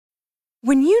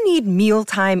When you need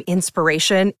mealtime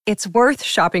inspiration, it's worth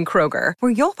shopping Kroger,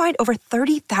 where you'll find over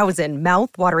 30,000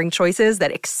 mouth-watering choices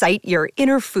that excite your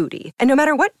inner foodie. And no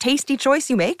matter what tasty choice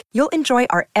you make, you'll enjoy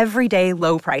our everyday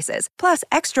low prices, plus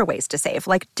extra ways to save,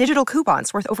 like digital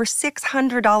coupons worth over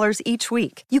 $600 each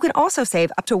week. You can also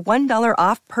save up to $1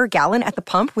 off per gallon at the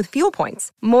pump with fuel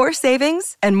points. More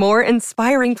savings and more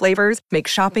inspiring flavors make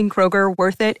shopping Kroger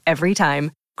worth it every time.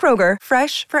 Kroger,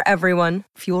 fresh for everyone.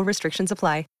 Fuel restrictions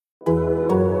apply.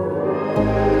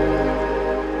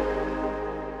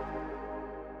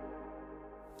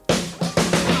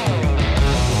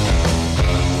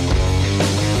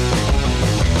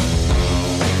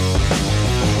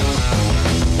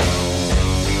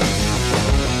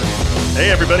 Hey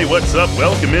everybody, what's up?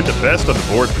 Welcome into Best on the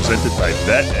Board, presented by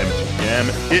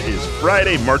BetMGM. It is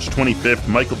Friday, March 25th.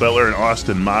 Michael Beller and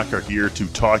Austin Mock are here to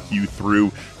talk you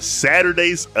through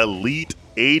Saturday's Elite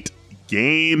Eight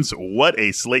games. What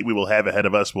a slate we will have ahead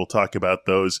of us. We'll talk about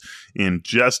those in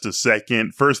just a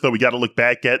second. First, though, we got to look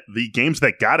back at the games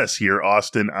that got us here,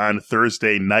 Austin, on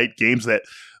Thursday night. Games that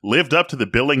lived up to the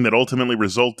billing that ultimately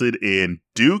resulted in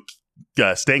Duke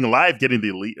staying alive, getting the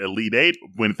Elite Eight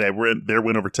with their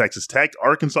win over Texas Tech.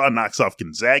 Arkansas knocks off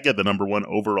Gonzaga, the number one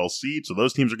overall seed. So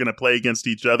those teams are going to play against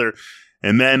each other.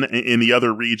 And then in the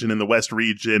other region, in the West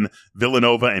region,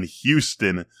 Villanova and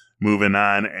Houston moving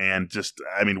on. And just,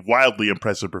 wildly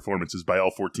impressive performances by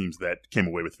all four teams that came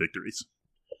away with victories.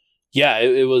 Yeah,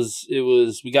 it was,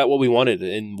 we got what we wanted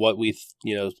and what we,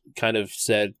 kind of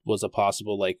said was a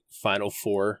possible Final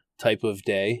Four type of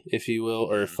day, if you will,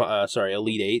 or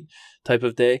Elite Eight type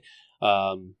of day.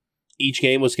 Each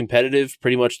game was competitive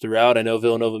pretty much throughout. I know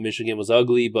Villanova-Michigan was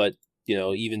ugly, but,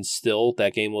 even still,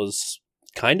 that game was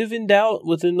kind of in doubt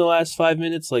within the last 5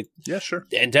 minutes. Yeah, sure.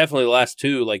 And definitely the last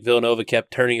two, Villanova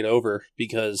kept turning it over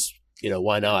because,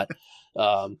 why not?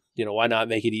 Why not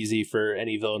make it easy for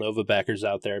any Villanova backers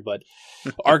out there? But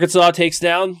Arkansas takes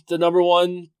down the number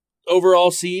one overall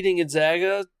seed in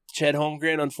Gonzaga. Chet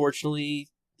Holmgren, unfortunately,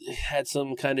 had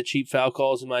some kind of cheap foul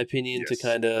calls, in my opinion, to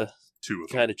kind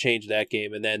of change that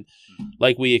game. And then,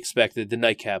 like we expected, the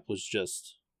nightcap was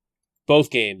just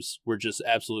both games were just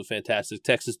absolute fantastic.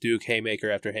 Texas Duke, haymaker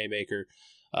after haymaker.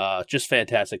 Just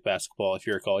fantastic basketball if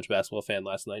you're a college basketball fan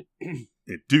last night.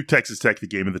 Duke Texas Tech, the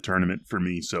game of the tournament for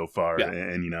me so far. Yeah.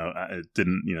 And, it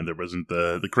didn't, there wasn't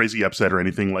the crazy upset or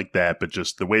anything like that, but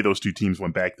just the way those two teams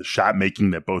went back, the shot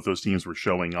making that both those teams were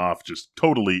showing off, just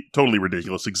totally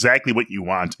ridiculous. Exactly what you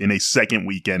want in a second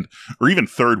weekend or even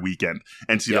third weekend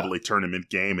NCAA tournament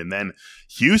game. And then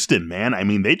Houston, man,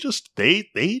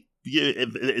 they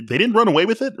didn't run away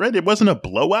with it, right? It wasn't a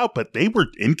blowout, but they were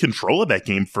in control of that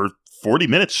game for 40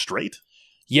 minutes straight.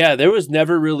 Yeah, there was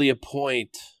never really a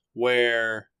point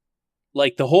where,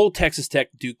 the whole Texas Tech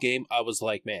Duke game, I was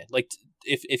like, man,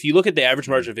 if you look at the average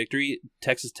margin of victory,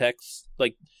 Texas Tech's,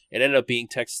 it ended up being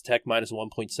Texas Tech minus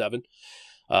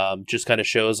 1.7. Just kind of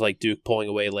shows, Duke pulling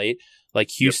away late.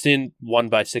 Houston won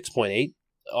by 6.8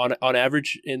 on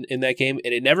average in that game,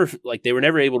 and it never, they were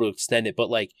never able to extend it, but,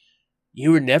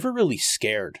 you were never really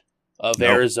scared of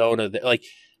Arizona.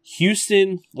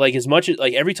 Houston, as much as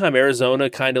every time Arizona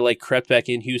kind of crept back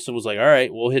in, Houston was all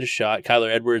right, we'll hit a shot.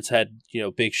 Kyler Edwards had,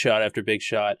 big shot after big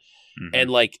shot. Mm-hmm.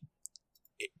 And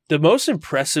the most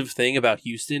impressive thing about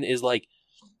Houston is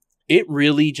it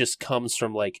really just comes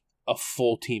from a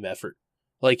full team effort.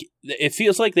 It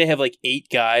feels like they have 8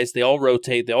 guys. They all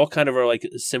rotate. They all kind of are a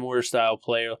similar style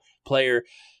player.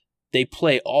 They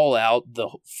play all out the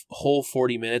whole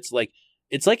 40 minutes.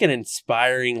 It's an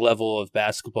inspiring level of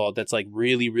basketball that's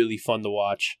really, really fun to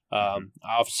watch.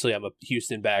 Obviously, I'm a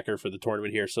Houston backer for the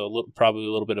tournament here, so probably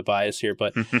a little bit of bias here.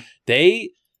 But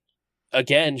they,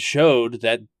 again, showed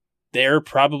that they're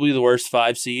probably the worst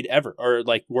 5 seed ever, or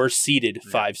worst seeded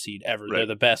 5 seed ever. Right. They're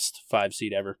the best 5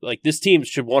 seed ever. This team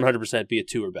should 100% be a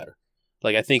 2 or better.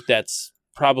 I think that's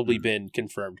probably been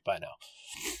confirmed by now.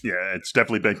 Yeah, it's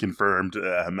definitely been confirmed.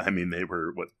 They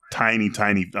were tiny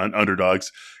underdogs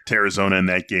to Arizona in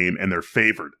that game, and they're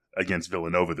favored against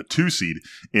Villanova, the 2 seed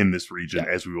in this region,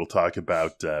 as we will talk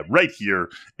about right here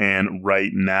and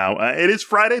right now. It is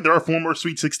Friday. There are 4 more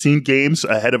Sweet 16 games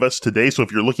ahead of us today, so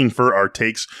if you're looking for our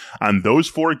takes on those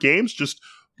 4 games, just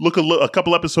look a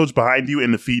couple episodes behind you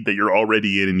in the feed that you're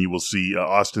already in, and you will see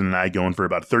Austin and I going for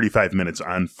about 35 minutes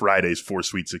on Friday's 4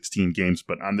 Sweet 16 games.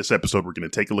 But on this episode, we're going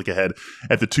to take a look ahead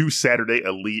at the 2 Saturday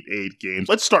Elite Eight games.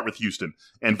 Let's start with Houston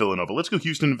and Villanova. Let's go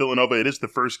Houston and Villanova. It is the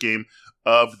first game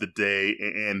of the day,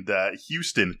 and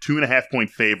Houston,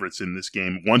 2.5-point favorites in this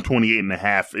game.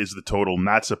 128.5 is the total.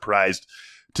 Not surprised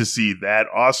to see that.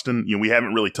 Austin, we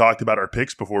haven't really talked about our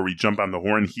picks before we jump on the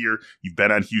horn here. You've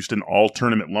bet on Houston all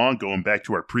tournament long, going back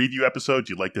to our preview episodes.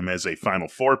 You like them as a Final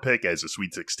Four pick, as a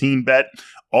Sweet 16 bet.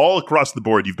 All across the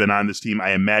board, you've been on this team.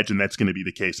 I imagine that's going to be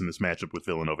the case in this matchup with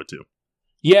Villanova too.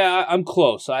 Yeah, I'm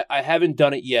close. I haven't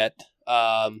done it yet.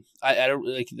 I don't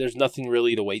like. There's nothing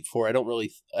really to wait for. I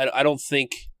don't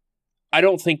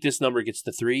think this number gets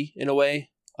to 3 in a way.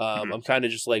 I'm kind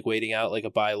of just like waiting out like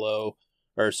a buy low,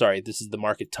 or sorry, this is the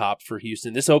market top for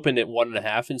Houston. This opened at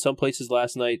 1.5 in some places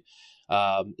last night.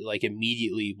 Like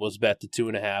immediately was bet to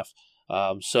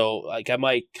 2.5. So like I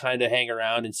might kind of hang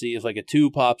around and see if like a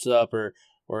 2 pops up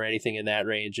or anything in that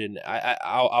range, and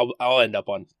I'll end up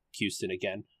on Houston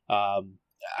again.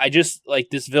 I just like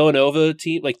this Villanova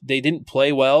team. Like they didn't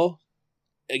play well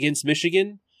against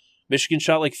Michigan. Michigan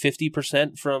shot like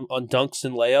 50% on dunks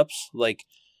and layups. Like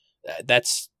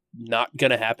that's not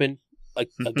gonna happen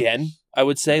again. I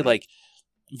would say like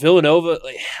Villanova.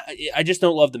 Like, I just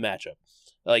don't love the matchup.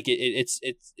 Like it's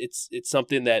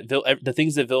something that the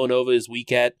things that Villanova is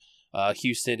weak at,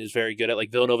 Houston is very good at.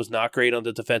 Like Villanova's not great on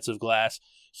the defensive glass.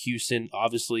 Houston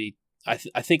obviously. I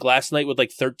think last night with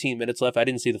like 13 minutes left, I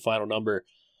didn't see the final number.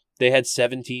 They had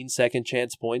 17 second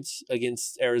chance points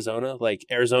against Arizona. Like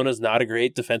Arizona's not a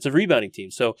great defensive rebounding team.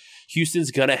 So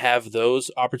Houston's going to have those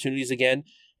opportunities again.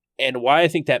 And why I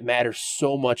think that matters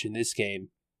so much in this game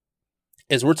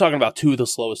is we're talking about 2 of the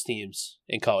slowest teams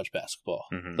in college basketball.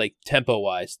 Mm-hmm. Like tempo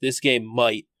wise, this game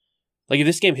might, like if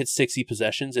this game hits 60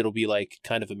 possessions, it'll be like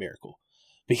kind of a miracle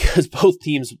because both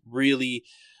teams really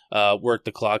work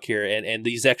the clock here, and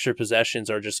these extra possessions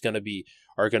are just going to be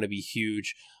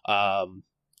huge.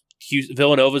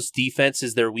 Villanova's defense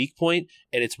is their weak point,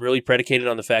 and it's really predicated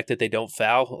on the fact that they don't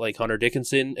foul. Like Hunter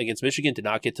Dickinson against Michigan did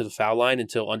not get to the foul line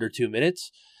until under 2 minutes,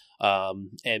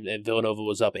 and Villanova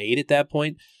was up 8 at that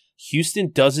point. Houston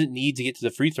doesn't need to get to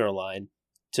the free throw line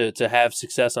to have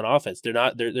success on offense. They're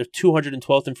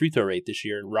 212th in free throw rate this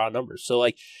year in raw numbers. So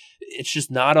like it's just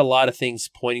not a lot of things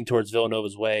pointing towards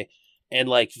Villanova's way. And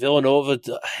like Villanova,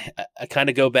 I kind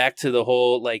of go back to the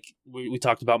whole, like we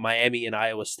talked about Miami and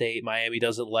Iowa State. Miami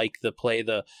doesn't like the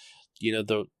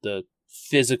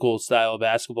physical style of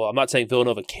basketball. I'm not saying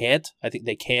Villanova can't. I think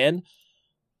they can.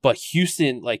 But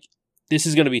Houston, like this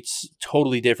is going to be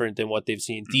totally different than what they've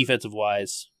seen defensive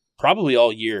wise, probably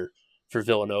all year for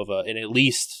Villanova, and at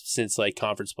least since like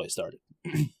conference play started.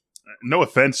 No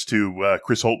offense to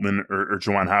Chris Holtmann or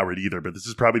Juwan Howard either, but this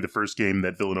is probably the first game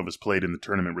that Villanova's played in the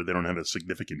tournament where they don't have a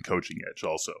significant coaching edge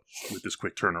also with this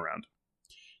quick turnaround.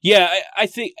 Yeah, I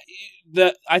think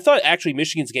I thought actually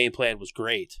Michigan's game plan was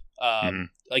great.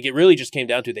 Like it really just came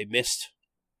down to they missed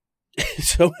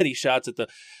so many shots at the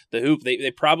hoop.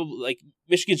 They probably like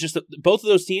Michigan's just both of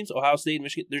those teams, Ohio State and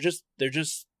Michigan. They're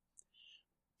just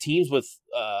teams with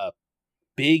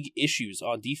big issues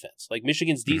on defense. Like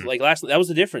Michigan's like last, that was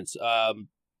the difference.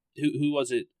 Who was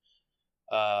it?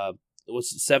 It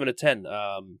was 7 of 10.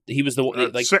 He was the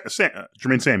like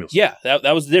Jermaine Samuels. Yeah,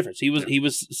 that was the difference. He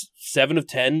was 7 of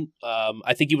 10.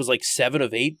 I think he was like 7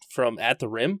 of 8 from at the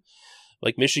rim.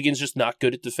 Like Michigan's just not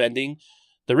good at defending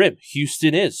the rim.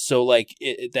 Houston is. So like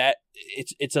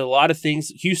it's a lot of things.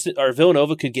 Houston or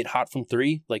Villanova could get hot from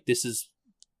 3. Like this is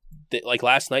like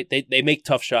last night they make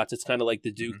tough shots. It's kind of like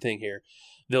the Duke thing here.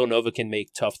 Villanova can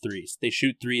make tough threes. They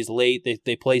shoot threes late.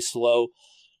 They play slow.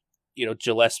 You know,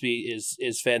 Gillespie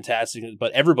is fantastic,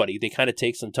 but everybody, they kind of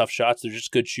take some tough shots. They're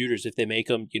just good shooters. If they make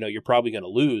them, you know, you're probably going to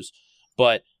lose.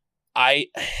 But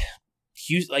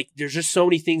there's just so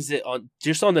many things that on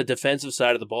the defensive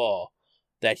side of the ball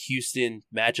that Houston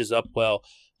matches up well.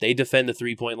 They defend the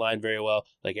 3-point line very well.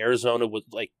 Like Arizona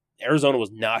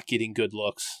was not getting good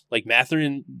looks. Like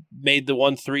Mathurin made the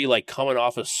 1-3 like coming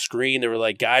off a screen. There were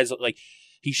like guys like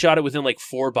he shot it within like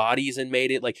 4 bodies and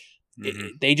made it. Like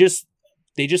they just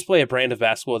play a brand of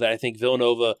basketball that I think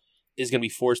Villanova is going to be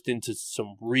forced into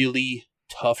some really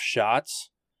tough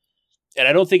shots. And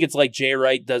I don't think it's like Jay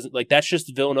Wright doesn't like that's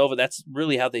just Villanova. That's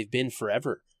really how they've been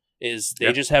forever. Is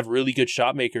they just have really good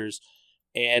shot makers.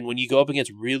 And when you go up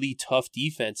against really tough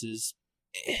defenses,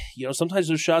 you know, sometimes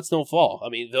those shots don't fall. I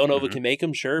mean, Villanova can make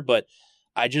them, sure, but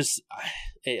it just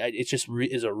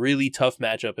is a really tough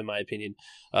matchup in my opinion.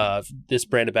 This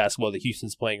brand of basketball that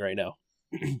Houston's playing right now.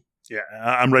 Yeah,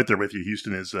 I'm right there with you.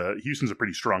 Houston's a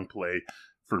pretty strong play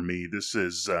for me. This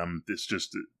is this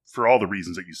just for all the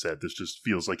reasons that you said. This just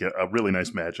feels like a really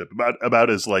nice matchup. About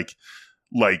as like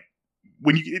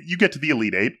when you get to the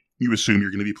Elite Eight, you assume you're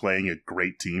going to be playing a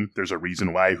great team. There's a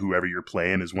reason why whoever you're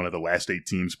playing is one of the last 8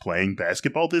 teams playing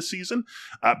basketball this season.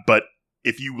 But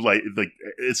if you like,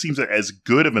 it seems as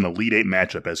good of an Elite Eight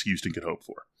matchup as Houston could hope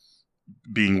for.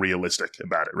 being realistic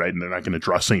about it, right? And they're not going to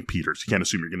draw St. Peter's. You can't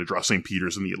assume you're going to draw St.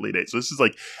 Peter's in the Elite Eight. So this is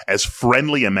like as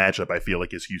friendly a matchup, I feel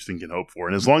like, as Houston can hope for.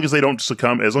 And as long as they don't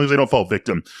fall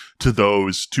victim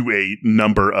to a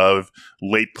number of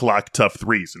late clock tough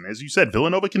threes. And as you said,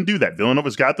 Villanova can do that.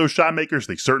 Villanova's got those shot makers.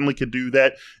 They certainly could do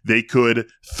that. They could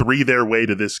three their way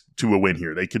to a win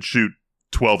here. They could shoot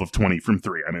 12 of 20 from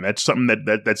three. I mean, that's something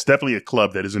that's definitely a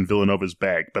club that is in Villanova's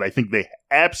bag. But I think they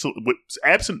absent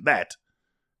that,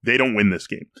 they don't win this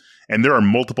game. And there are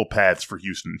multiple paths for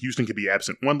Houston. Houston could be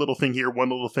absent one little thing here, one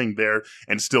little thing there,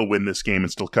 and still win this game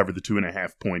and still cover the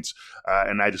 2.5 points.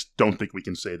 And I just don't think we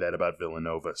can say that about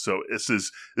Villanova. So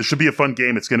this should be a fun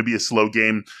game. It's going to be a slow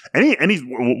game.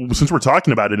 Since we're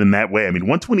talking about it in that way, I mean,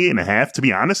 128.5, to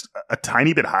be honest, a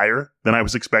tiny bit higher than I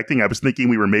was expecting. I was thinking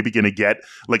we were maybe going to get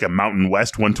like a Mountain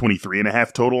West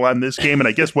 123.5 total on this game. And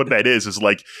I guess what that is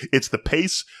like, it's the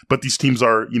pace, but these teams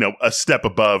are, a step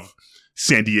above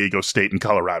San Diego State and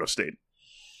Colorado State.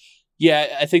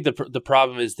 Yeah, I think the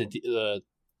problem is the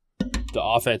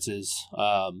offenses.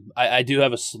 I do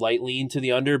have a slight lean to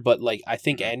the under, but like I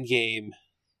think endgame,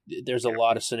 there's a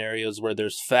lot of scenarios where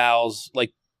there's fouls.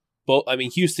 Like both, I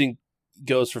mean, Houston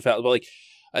goes for fouls, but like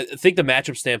I think the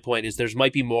matchup standpoint is there's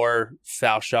might be more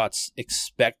foul shots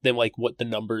expect than like what the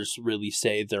numbers really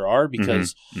say there are,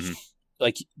 because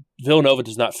like Villanova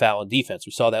does not foul in defense.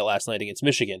 We saw that last night against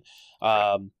Michigan.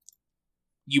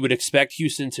 You would expect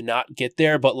Houston to not get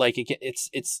there, but like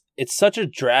it's such a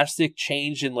drastic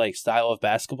change in like style of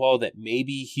basketball that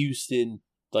maybe Houston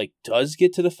like does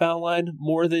get to the foul line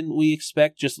more than we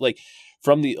expect. Just like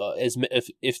from the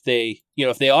if they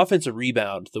offensive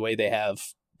rebound the way they have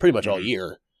pretty much all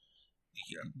year,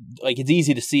 like it's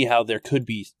easy to see how there could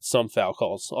be some foul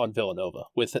calls on Villanova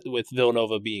with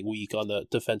Villanova being weak on the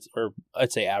defense, or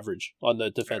I'd say average on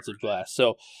the defensive glass.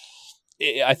 So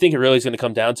I think it really is going to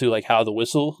come down to like how the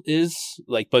whistle is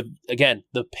like, but again,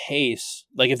 the pace,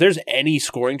 like if there's any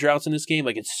scoring droughts in this game,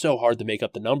 like it's so hard to make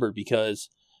up the number and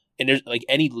there's like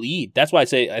any lead. That's why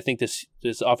I think this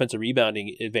offensive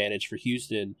rebounding advantage for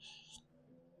Houston,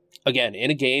 again, in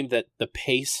a game that the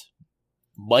pace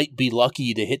might be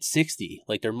lucky to hit 60,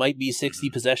 like there might be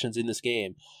 60 possessions in this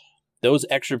game. Those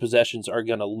extra possessions are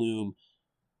going to loom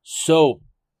so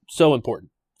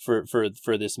important for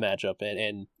this matchup,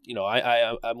 and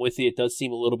I'm with you. It does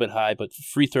seem a little bit high, but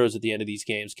free throws at the end of these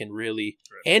games can really,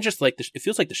 and just like it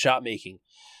feels like the shot making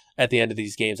at the end of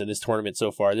these games in this tournament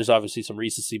so far. There's obviously some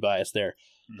recency bias there.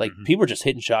 Like people are just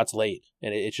hitting shots late,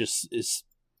 and it just is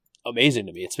amazing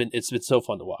to me. It's been so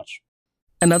fun to watch.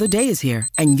 Another day is here,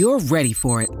 and you're ready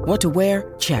for it. What to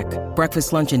wear? Check.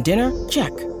 Breakfast, lunch, and dinner?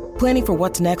 Check. Planning for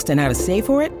what's next and how to save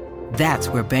for it? That's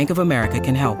where Bank of America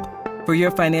can help. For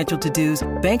your financial to-dos,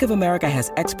 Bank of America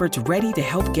has experts ready to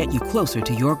help get you closer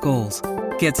to your goals.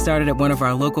 Get started at one of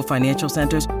our local financial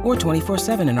centers or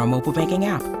 24/7 in our mobile banking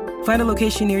app. Find a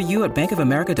location near you at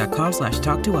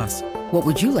bankofamerica.com/talktous. What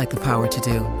would you like the power to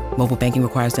do? Mobile banking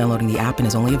requires downloading the app and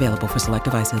is only available for select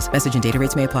devices. Message and data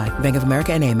rates may apply. Bank of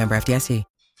America NA, member FDIC.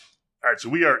 All right, so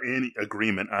we are in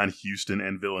agreement on Houston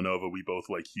and Villanova. We both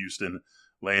like Houston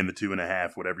laying the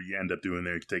 2.5. Whatever you end up doing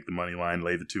there, you can take the money line,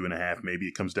 lay the 2.5. Maybe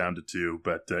it comes down to 2.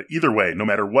 But either way, no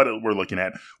matter what we're looking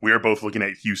at, we are both looking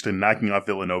at Houston knocking off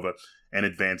Villanova and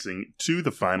advancing to the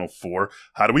Final Four.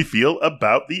 How do we feel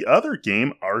about the other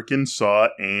game, Arkansas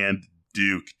and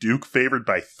Duke? Duke favored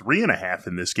by 3.5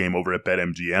 in this game over at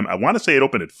BetMGM. I want to say it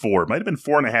opened at 4. It might have been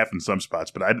 4.5 in some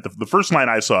spots, but the first line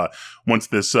I saw once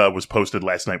this was posted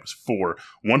last night was 4.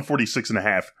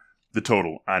 146.5 the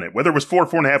total on it. Whether it was 4,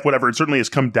 4.5, whatever, it certainly has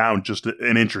come down just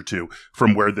an inch or two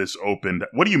from where this opened.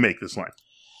 What do you make this line?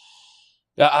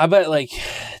 I bet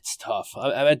it's tough.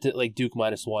 I bet like Duke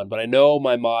 -1, but I know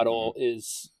my model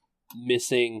is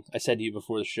missing. I said to you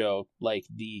before the show, like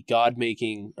the God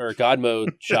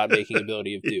mode shot making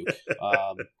ability of Duke.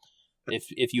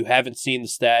 If you haven't seen the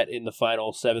stat in the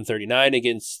final 739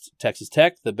 against Texas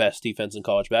Tech, the best defense in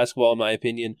college basketball in my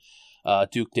opinion,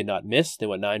 Duke did not miss. They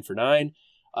went 9 for 9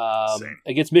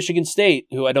 against Michigan State,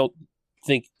 who I don't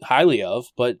think highly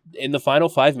of, but in the final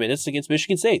 5 minutes against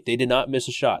Michigan State, they did not miss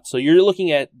a shot. So you're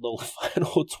looking at the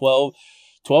final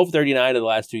 12-39 of the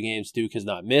last 2 games. Duke has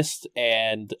not missed,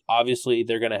 and obviously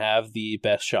they're going to have the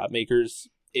best shot makers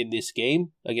in this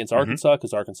game against Arkansas,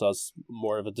 because Arkansas is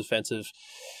more of a defensive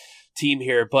team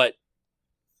here. But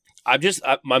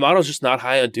my model's just not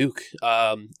high on Duke,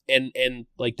 and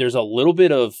like there's a little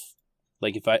bit of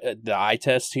like the eye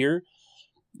test here,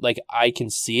 like I can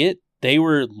see it. They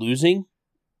were losing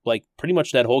like pretty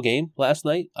much that whole game last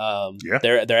night.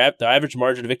 Their average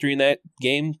margin of victory in that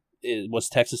game was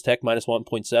Texas Tech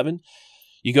 -1.7.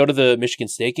 You go to the Michigan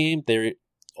State game,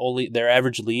 only their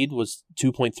average lead was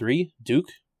 2.3. Duke.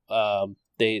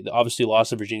 They obviously lost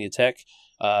to Virginia Tech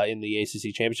in the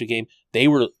ACC championship game. They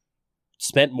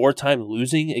spent more time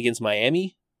losing against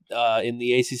Miami in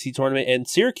the ACC tournament, and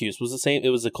Syracuse was the same. It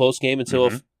was a close game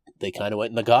until they kind of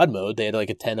went in the God mode. They had like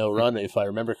a 10-0 run, if I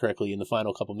remember correctly, in the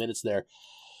final couple minutes there.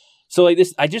 So like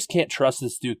this, I just can't trust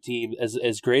this Duke team.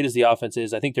 As great as the offense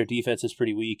is, I think their defense is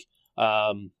pretty weak.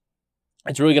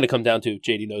 It's really going to come down to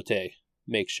JD Notae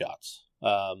makes shots.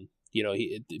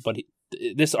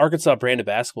 This Arkansas brand of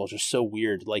basketball is just so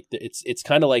weird. Like it's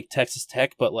kind of like Texas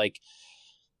Tech, but like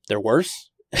they're worse.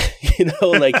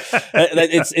 It's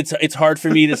hard for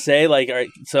me to say. Like, all right,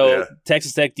 so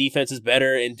Texas Tech defense is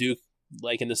better, and Duke,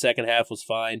 like in the second half, was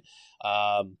fine.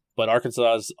 But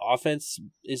Arkansas's offense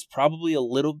is probably a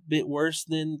little bit worse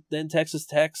than Texas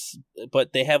Tech's.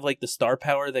 But they have like the star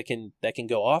power that can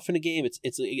go off in a game.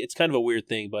 It's kind of a weird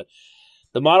thing. But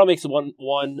the model makes it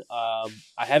 1-1.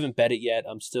 I haven't bet it yet.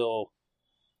 I'm still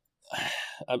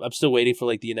waiting for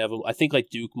like the inevitable. I think like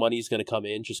Duke money is going to come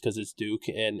in just because it's Duke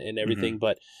and everything.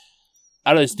 But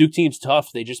I don't know. This Duke team's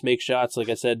tough. They just make shots. Like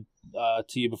I said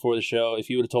to you before the show, if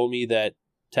you would have told me that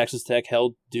Texas Tech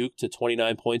held Duke to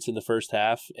 29 points in the first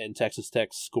half and Texas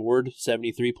Tech scored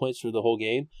 73 points for the whole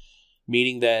game,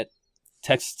 meaning that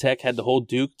Texas Tech had to hold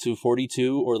Duke to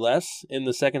 42 or less in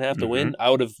the second half to win, I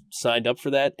would have signed up for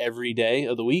that every day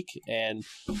of the week, and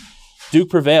Duke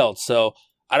prevailed. So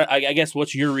I guess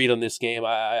what's your read on this game?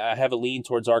 I have a lean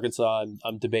towards Arkansas.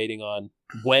 I'm debating on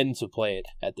when to play it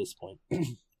at this point.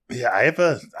 Yeah, I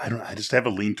just have a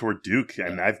lean toward Duke,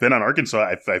 and I've been on Arkansas.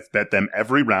 I've bet them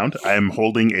every round. I am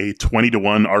holding a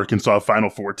 20-1 Arkansas Final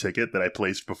Four ticket that I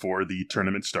placed before the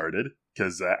tournament started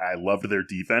because I loved their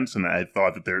defense, and I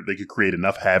thought that they could create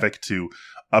enough havoc to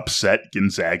upset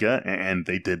Gonzaga, and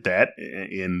they did that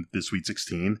in the Sweet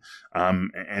 16.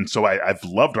 And so I've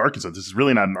loved Arkansas. This is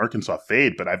really not an Arkansas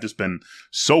fade, but I've just been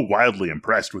so wildly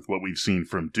impressed with what we've seen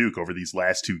from Duke over these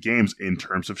last two games in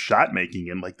terms of shot making.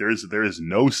 And like there is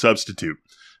no substitute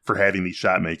for having these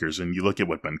shot makers. And you look at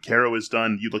what Banchero has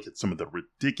done. You look at some of the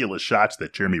ridiculous shots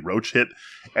that Jeremy Roach hit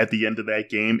at the end of that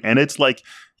game, and it's like,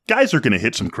 guys are going to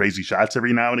hit some crazy shots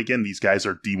every now and again. These guys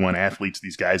are D1 athletes.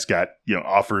 These guys got,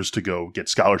 offers to go get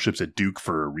scholarships at Duke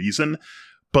for a reason.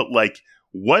 But like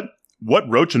what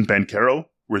Roach and Banchero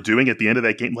were doing at the end of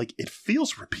that game, like it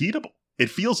feels repeatable. It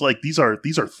feels like these are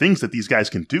things that these guys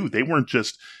can do.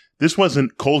 This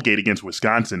wasn't Colgate against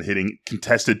Wisconsin hitting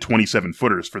contested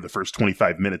 27-footers for the first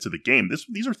 25 minutes of the game.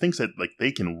 These are things that like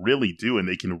they can really do and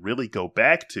they can really go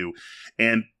back to.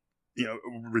 And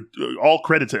all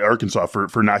credit to Arkansas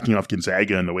for knocking off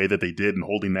Gonzaga in the way that they did and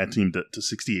holding that team to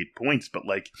 68 points. But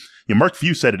like, Mark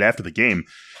Few said it after the game,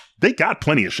 they got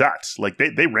plenty of shots. Like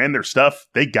they ran their stuff,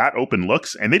 they got open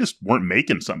looks, and they just weren't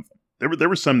making some. There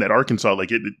were some that Arkansas,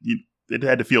 like it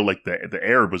had to feel like the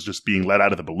air was just being let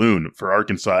out of the balloon for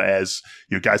Arkansas as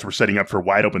guys were setting up for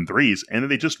wide open threes, and then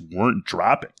they just weren't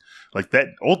dropping. Like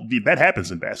that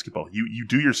happens in basketball. You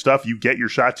do your stuff, you get your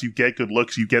shots, you get good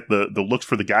looks, you get the looks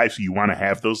for the guys who you want to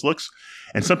have those looks,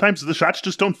 and sometimes the shots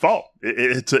just don't fall.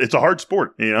 It's a hard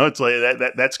sport, It's like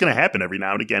that's going to happen every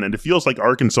now and again, and it feels like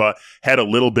Arkansas had a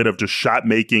little bit of just shot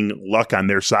making luck on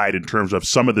their side in terms of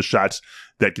some of the shots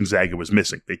that Gonzaga was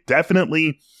missing. They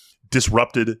definitely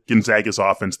disrupted Gonzaga's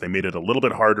offense. They made it a little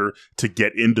bit harder to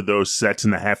get into those sets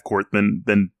in the half court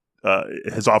than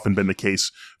has often been the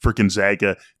case for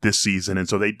Gonzaga this season. And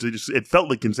so it felt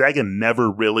like Gonzaga never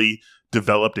really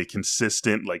developed a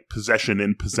consistent like possession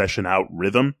in, possession out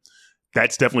rhythm.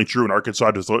 That's definitely true, and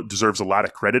Arkansas deserves a lot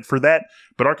of credit for that.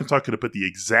 But Arkansas could have put the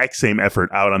exact same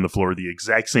effort out on the floor, the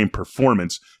exact same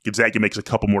performance. Gonzaga makes a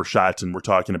couple more shots, and we're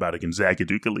talking about a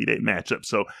Gonzaga-Duke Elite Eight matchup.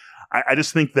 So I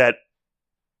just think that,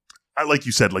 like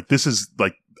you said, like this is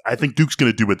like, I think Duke's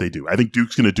going to do what they do. I think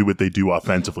Duke's going to do what they do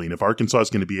offensively. And if Arkansas is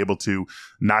going to be able to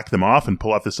knock them off and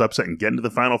pull off this upset and get into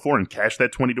the Final Four and cash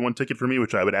that 20-1 ticket for me,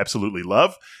 which I would absolutely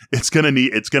love, it's going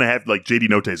to have like JD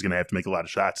Notae is going to have to make a lot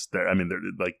of shots there. I mean,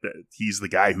 he's the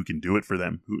guy who can do it for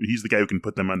them. He's the guy who can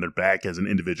put them on their back as an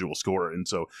individual scorer. And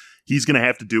so he's going to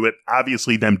have to do it.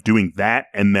 Obviously, them doing that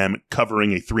and them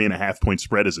covering a 3.5 point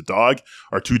spread as a dog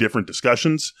are two different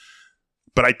discussions.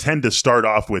 But I tend to start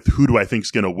off with who do I think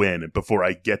is going to win before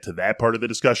I get to that part of the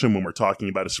discussion when we're talking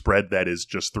about a spread that is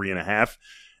just 3.5.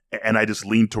 And I just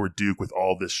lean toward Duke with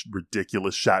all this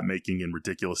ridiculous shot making and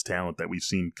ridiculous talent that we've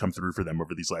seen come through for them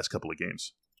over these last couple of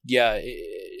games. Yeah,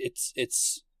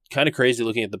 it's kind of crazy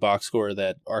looking at the box score of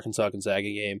that Arkansas-Gonzaga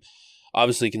game.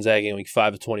 Obviously, Gonzaga going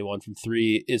 5 of 21 from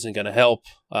 3 isn't going to help.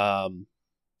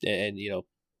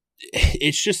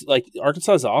 It's just like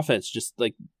Arkansas's offense, just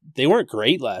like they weren't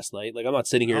great last night. Like I'm not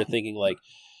sitting here thinking like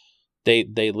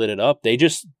they lit it up. They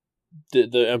just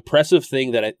the impressive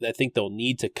thing that I think they'll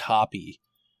need to copy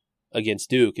against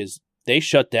Duke is they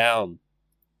shut down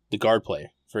the guard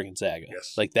play for Gonzaga.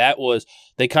 Yes. Like that was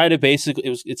they kind of basically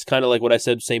it's kind of like what I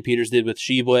said St. Peter's did with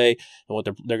Sheboy and what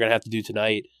they're going to have to do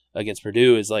tonight against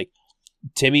Purdue is like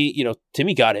Timmy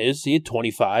got his. He had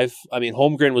 25. I mean,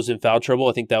 Holmgren was in foul trouble.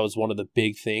 I think that was one of the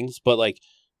big things, but like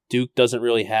Duke doesn't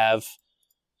really have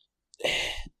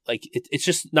like it's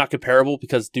just not comparable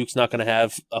because Duke's not going to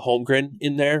have a Holmgren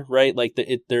in there, right? Like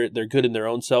they're good in their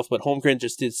own self, but Holmgren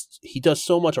he does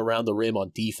so much around the rim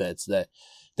on defense that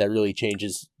really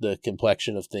changes the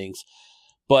complexion of things.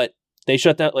 But they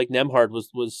shut down like Nembhard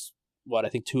was what I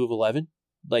think 2 of 11.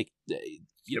 Like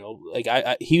like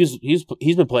he's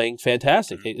been playing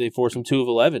fantastic. They forced him 2 of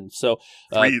 11. So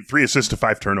 3 assists to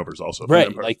 5 turnovers also.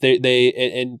 Right. Like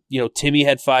they Timmy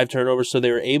had 5 turnovers, so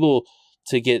they were able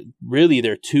to get really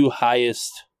their 2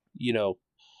 highest,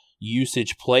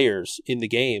 usage players in the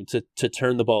game to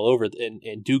turn the ball over,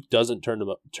 and Duke doesn't turn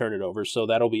it over, so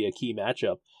that'll be a key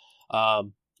matchup.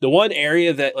 The one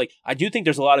area that like I do think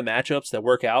there's a lot of matchups that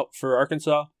work out for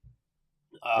Arkansas.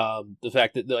 The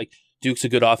fact that like Duke's a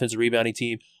good offensive rebounding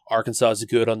team, Arkansas is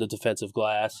good on the defensive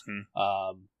glass.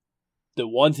 Mm-hmm. The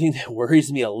one thing that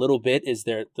worries me a little bit is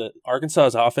the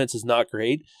Arkansas's offense is not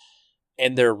great.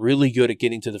 And they're really good at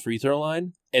getting to the free throw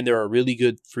line, and they're a really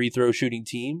good free throw shooting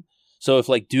team. So if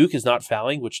like Duke is not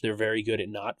fouling, which they're very good at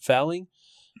not fouling,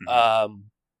 mm-hmm.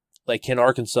 Like can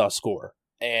Arkansas score?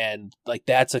 And like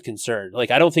that's a concern.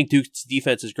 Like I don't think Duke's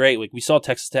defense is great. Like we saw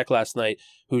Texas Tech last night,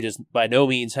 who just by no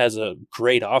means has a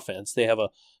great offense. They have a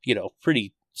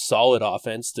pretty solid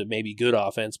offense to maybe good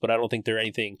offense, but I don't think they're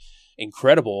anything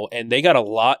incredible. And they got a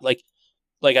lot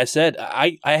like I said,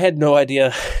 I had no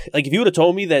idea. Like, if you would have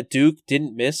told me that Duke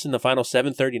didn't miss in the final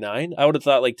 7:39, I would have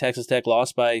thought, like, Texas Tech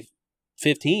lost by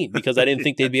 15 because I didn't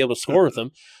think they'd be able to score with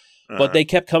them. But they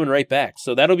kept coming right back.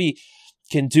 So that'll be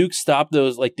 – can Duke stop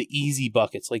those, like, the easy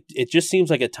buckets? Like, it just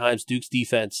seems like at times Duke's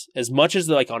defense, as much as,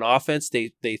 like, on offense,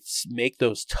 they make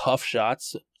those tough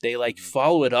shots, they, like,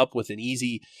 follow it up with an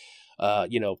easy,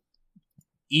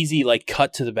 easy, like,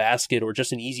 cut to the basket or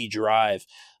just an easy drive.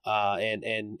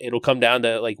 And it'll come down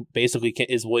to like basically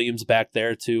is Williams back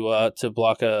there to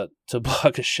block a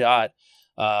shot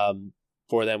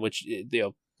for them, which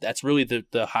that's really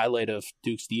the highlight of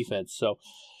Duke's defense. So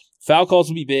foul calls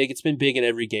will be big. It's been big in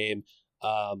every game.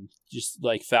 Just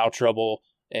like foul trouble.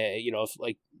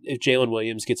 If Jalen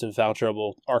Williams gets in foul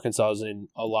trouble, Arkansas is in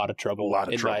a lot of trouble.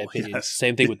 My opinion. Yes.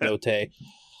 Same thing with Note.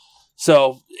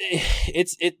 So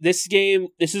this game,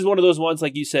 this is one of those ones,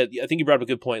 like you said, I think you brought up a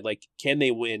good point. Like, can they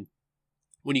win?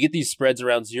 When you get these spreads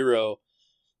around 0,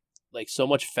 like so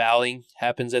much fouling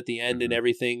happens at the end and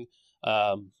everything.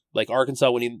 Like Arkansas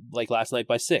winning like last night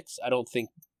by 6. I don't think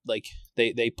like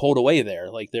they pulled away there.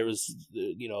 Like there was,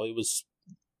 it was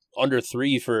under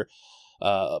 3 for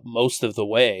most of the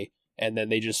way. And then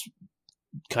they just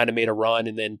kind of made a run,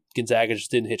 and then Gonzaga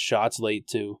just didn't hit shots late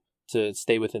to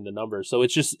stay within the number. So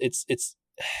it's just it's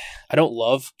I don't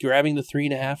love grabbing the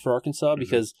 3.5 for Arkansas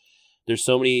because there's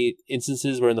so many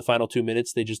instances where in the final 2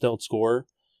 minutes they just don't score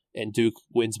and Duke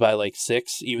wins by like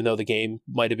 6, even though the game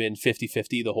might have been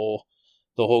 50-50 the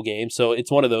whole game. So it's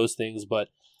one of those things, but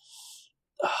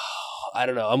I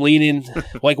don't know. I'm leaning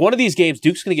like one of these games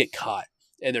Duke's going to get caught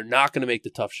and they're not going to make the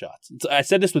tough shots. I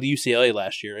said this with UCLA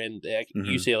last year, and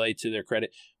UCLA, to their credit,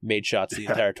 made shots the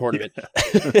entire tournament.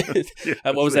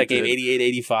 What was that game?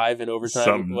 88-85 in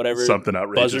overtime, whatever. Something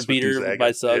outrageous. Buzzer beater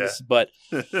by Suggs. Yeah. But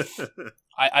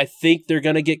I think they're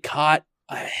going to get caught.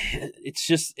 It's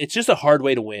just a hard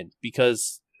way to win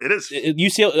because it is.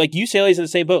 UCLA's in the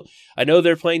same boat. I know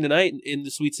they're playing tonight in the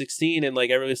Sweet 16, and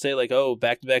like everyone say like, oh,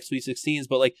 back-to-back Sweet 16s,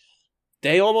 but like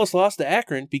they almost lost to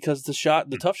Akron because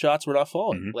the tough shots were not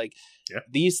falling. Like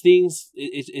these things,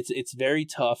 it's very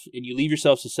tough, and you leave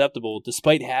yourself susceptible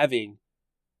despite having,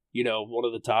 one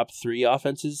of the top 3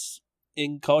 offenses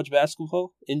in college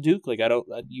basketball in Duke. Like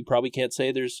you probably can't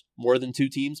say there's more than 2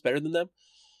 teams better than them.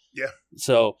 Yeah.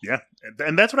 So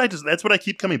and that's what I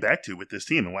keep coming back to with this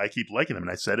team and why I keep liking them.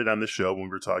 And I said it on the show when we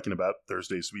were talking about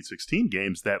Thursday's Sweet 16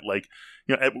 games that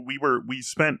we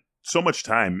spent so much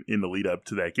time in the lead up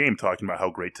to that game talking about how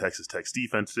great Texas Tech's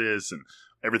defense is and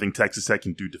everything Texas Tech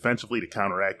can do defensively to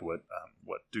counteract what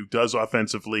Duke does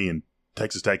offensively, and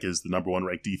Texas Tech is the number 1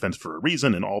 ranked defense for a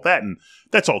reason and all that, and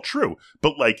that's all true.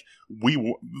 But like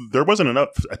there wasn't enough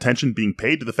attention being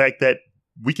paid to the fact that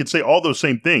we could say all those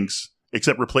same things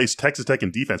except replace Texas Tech in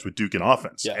defense with Duke in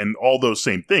offense, and all those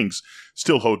same things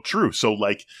still hold true. So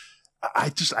like I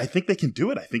think they can do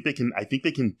it. I think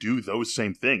they can do those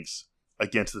same things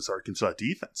against this Arkansas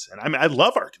defense. And I mean, I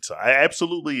love Arkansas. I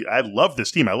love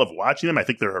this team. I love watching them. I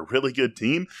think they're a really good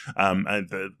team.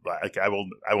 I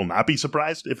will not be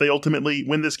surprised if they ultimately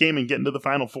win this game and get into the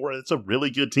Final Four. It's a really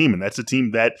good team, and that's a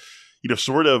team that,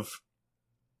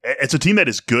 it's a team that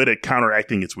is good at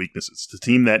counteracting its weaknesses. It's a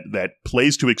team that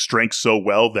plays to its strengths so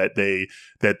well that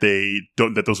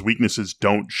those weaknesses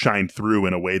don't shine through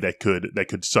in a way that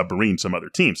could submarine some other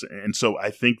teams. And so I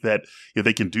think that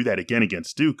they can do that again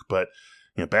against Duke. But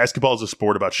basketball is a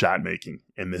sport about shot making,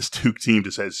 and this Duke team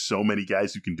just has so many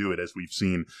guys who can do it, as we've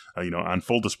seen on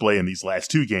full display in these last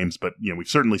two games. But we've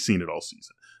certainly seen it all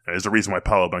season. There's a reason why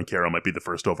Paolo Banchero might be the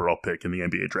first overall pick in the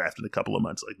NBA draft in a couple of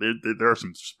months. Like there are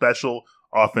some special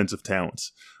offensive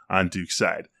talents on Duke's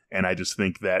side. And I just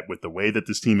think that with the way that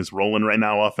this team is rolling right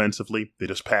now offensively, they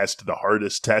just passed the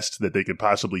hardest test that they could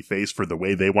possibly face for the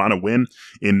way they want to win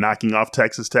in knocking off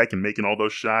Texas Tech and making all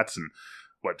those shots and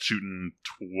shooting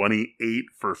 28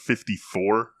 for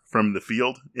 54 from the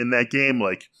field in that game.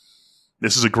 Like,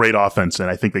 this is a great offense,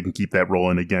 and I think they can keep that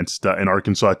rolling against an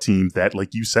Arkansas team that,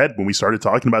 like you said, when we started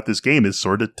talking about this game, is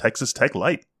sort of Texas Tech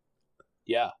light.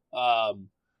 Yeah.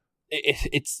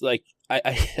 It's like,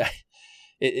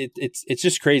 it's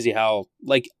just crazy how,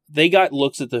 like, they got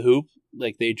looks at the hoop,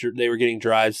 like they were getting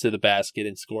drives to the basket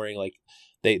and scoring. Like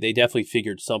they definitely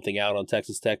figured something out on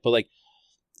Texas Tech. But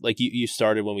like you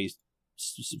started when we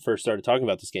first started talking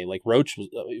about this game, like Roach was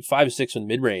 5-6 from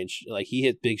mid range. Like he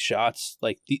hit big shots.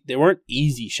 Like they weren't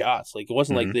easy shots. Like it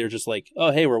wasn't like they were just like,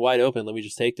 oh hey, we're wide open, let me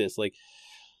just take this. Like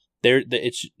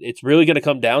it's really going to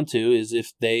come down to is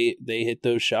if they hit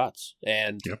those shots.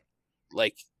 And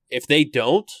like if they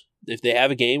don't, if they have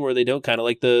a game where they don't, kind of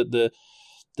like the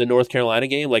North Carolina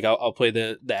game, like I'll play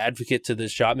the advocate to the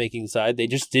shot making side. They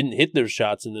just didn't hit those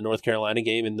shots in the North Carolina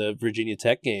game and the Virginia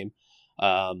Tech game.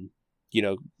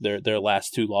 Their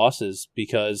last two losses,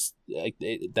 because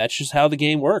that's just how the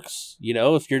game works.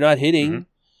 If you're not hitting,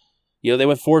 they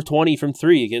went 4-20 from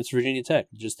 3 against Virginia Tech.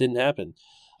 It just didn't happen.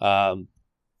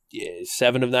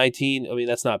 7 of 19. I mean,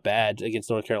 that's not bad against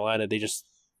North Carolina. They just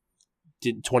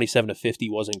did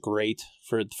 27-50 wasn't great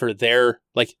for their,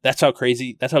 like, that's how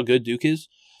good Duke is.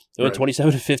 They went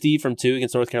 27-50 from 2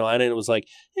 against North Carolina, and it was like,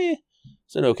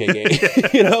 it's an okay game.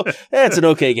 It's an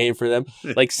okay game for them.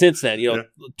 Like since then,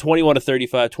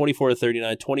 21-35,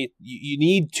 24-39, 20. You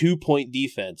need 2-point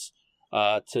defense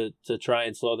to try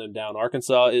and slow them down.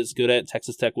 Arkansas is good at it.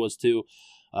 Texas Tech was too.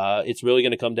 It's really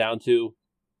going to come down to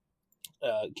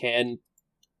can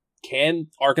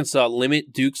Arkansas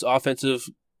limit Duke's offensive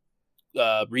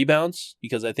rebounds,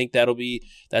 because I think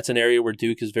that's an area where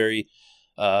Duke is very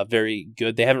very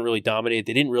good. They haven't really dominated.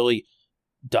 They didn't really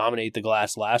dominate the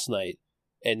glass last night,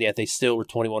 and yet they still were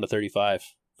 21-35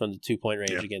 from the 2-point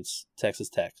range against Texas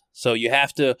Tech. So you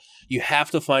have to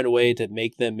find a way to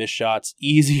make them miss shots.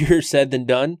 Easier said than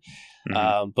done.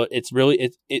 But it's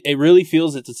really it really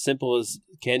feels it's as simple as,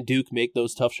 can Duke make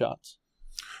those tough shots?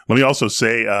 Let me also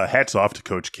say hats off to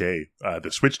Coach K.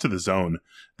 The switch to the zone,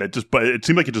 but it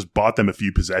seemed like it just bought them a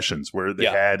few possessions where they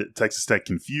had Texas Tech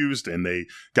confused, and they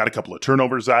got a couple of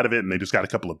turnovers out of it, and they just got a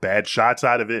couple of bad shots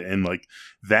out of it, and like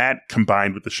that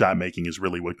combined with the shot making is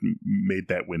really what made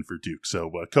that win for Duke.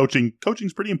 So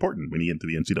coaching's pretty important when you get into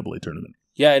the NCAA tournament.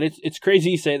 Yeah, and it's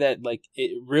crazy you say that. Like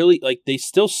it really, like they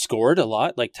still scored a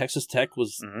lot. Like Texas Tech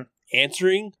was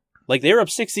answering. Like they were up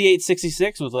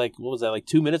 68-66 with like, what was that, like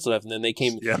 2 minutes left, and then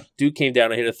Duke came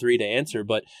down and hit a 3 to answer.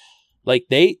 But like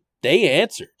they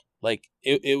answered. Like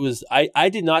it was, I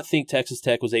did not think Texas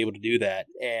Tech was able to do that,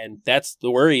 and that's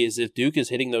the worry, is if Duke is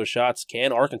hitting those shots,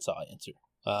 can Arkansas answer?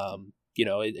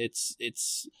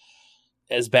 It's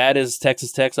as bad as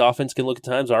Texas Tech's offense can look at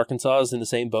times. Arkansas is in the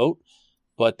same boat,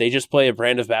 but they just play a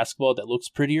brand of basketball that looks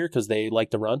prettier because they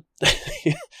like to run.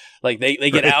 Like they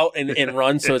get out and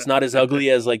run, so it's not as ugly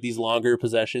as like these longer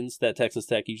possessions that Texas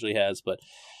Tech usually has. But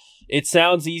it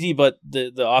sounds easy, but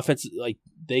the offense, like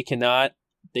they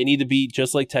need to be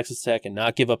just like Texas Tech and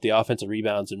not give up the offensive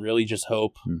rebounds and really just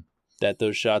hope that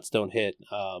those shots don't hit.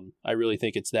 I really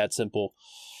think it's that simple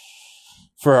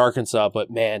for Arkansas.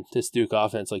 But man, this Duke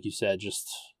offense, like you said,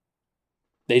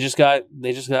 they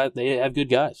have good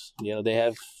guys.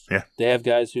 They have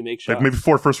guys who make shots. Like maybe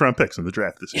 4 first-round picks in the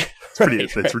draft this year.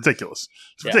 It's it's ridiculous.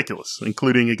 It's ridiculous,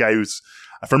 including a guy who's,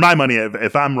 for my money,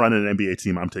 if I'm running an NBA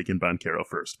team, I'm taking Banchero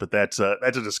first. But that's a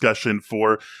discussion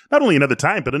for not only another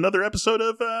time, but another episode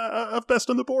of Best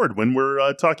on the Board when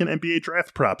we're talking NBA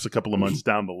draft props a couple of months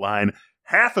down the line.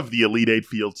 half of the Elite Eight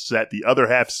field set, the other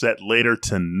half set later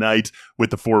tonight with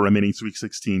the 4 remaining Sweet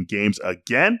 16 games.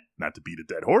 Again, not to beat a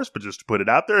dead horse, but just to put it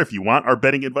out there, if you want our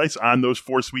betting advice on those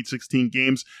 4 Sweet 16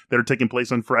 games that are taking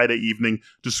place on Friday evening,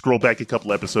 just scroll back a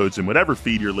couple episodes in whatever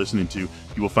feed you're listening to.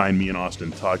 You will find me and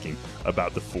Austin talking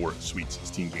about the 4 Sweet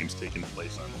 16 games taking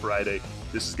place on Friday.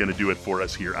 This is going to do it for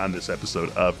us here on this episode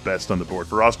of Best on the Board.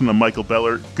 For Austin, I'm Michael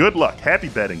Beller. Good luck. Happy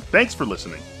betting. Thanks for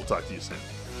listening. We'll talk to you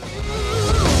soon.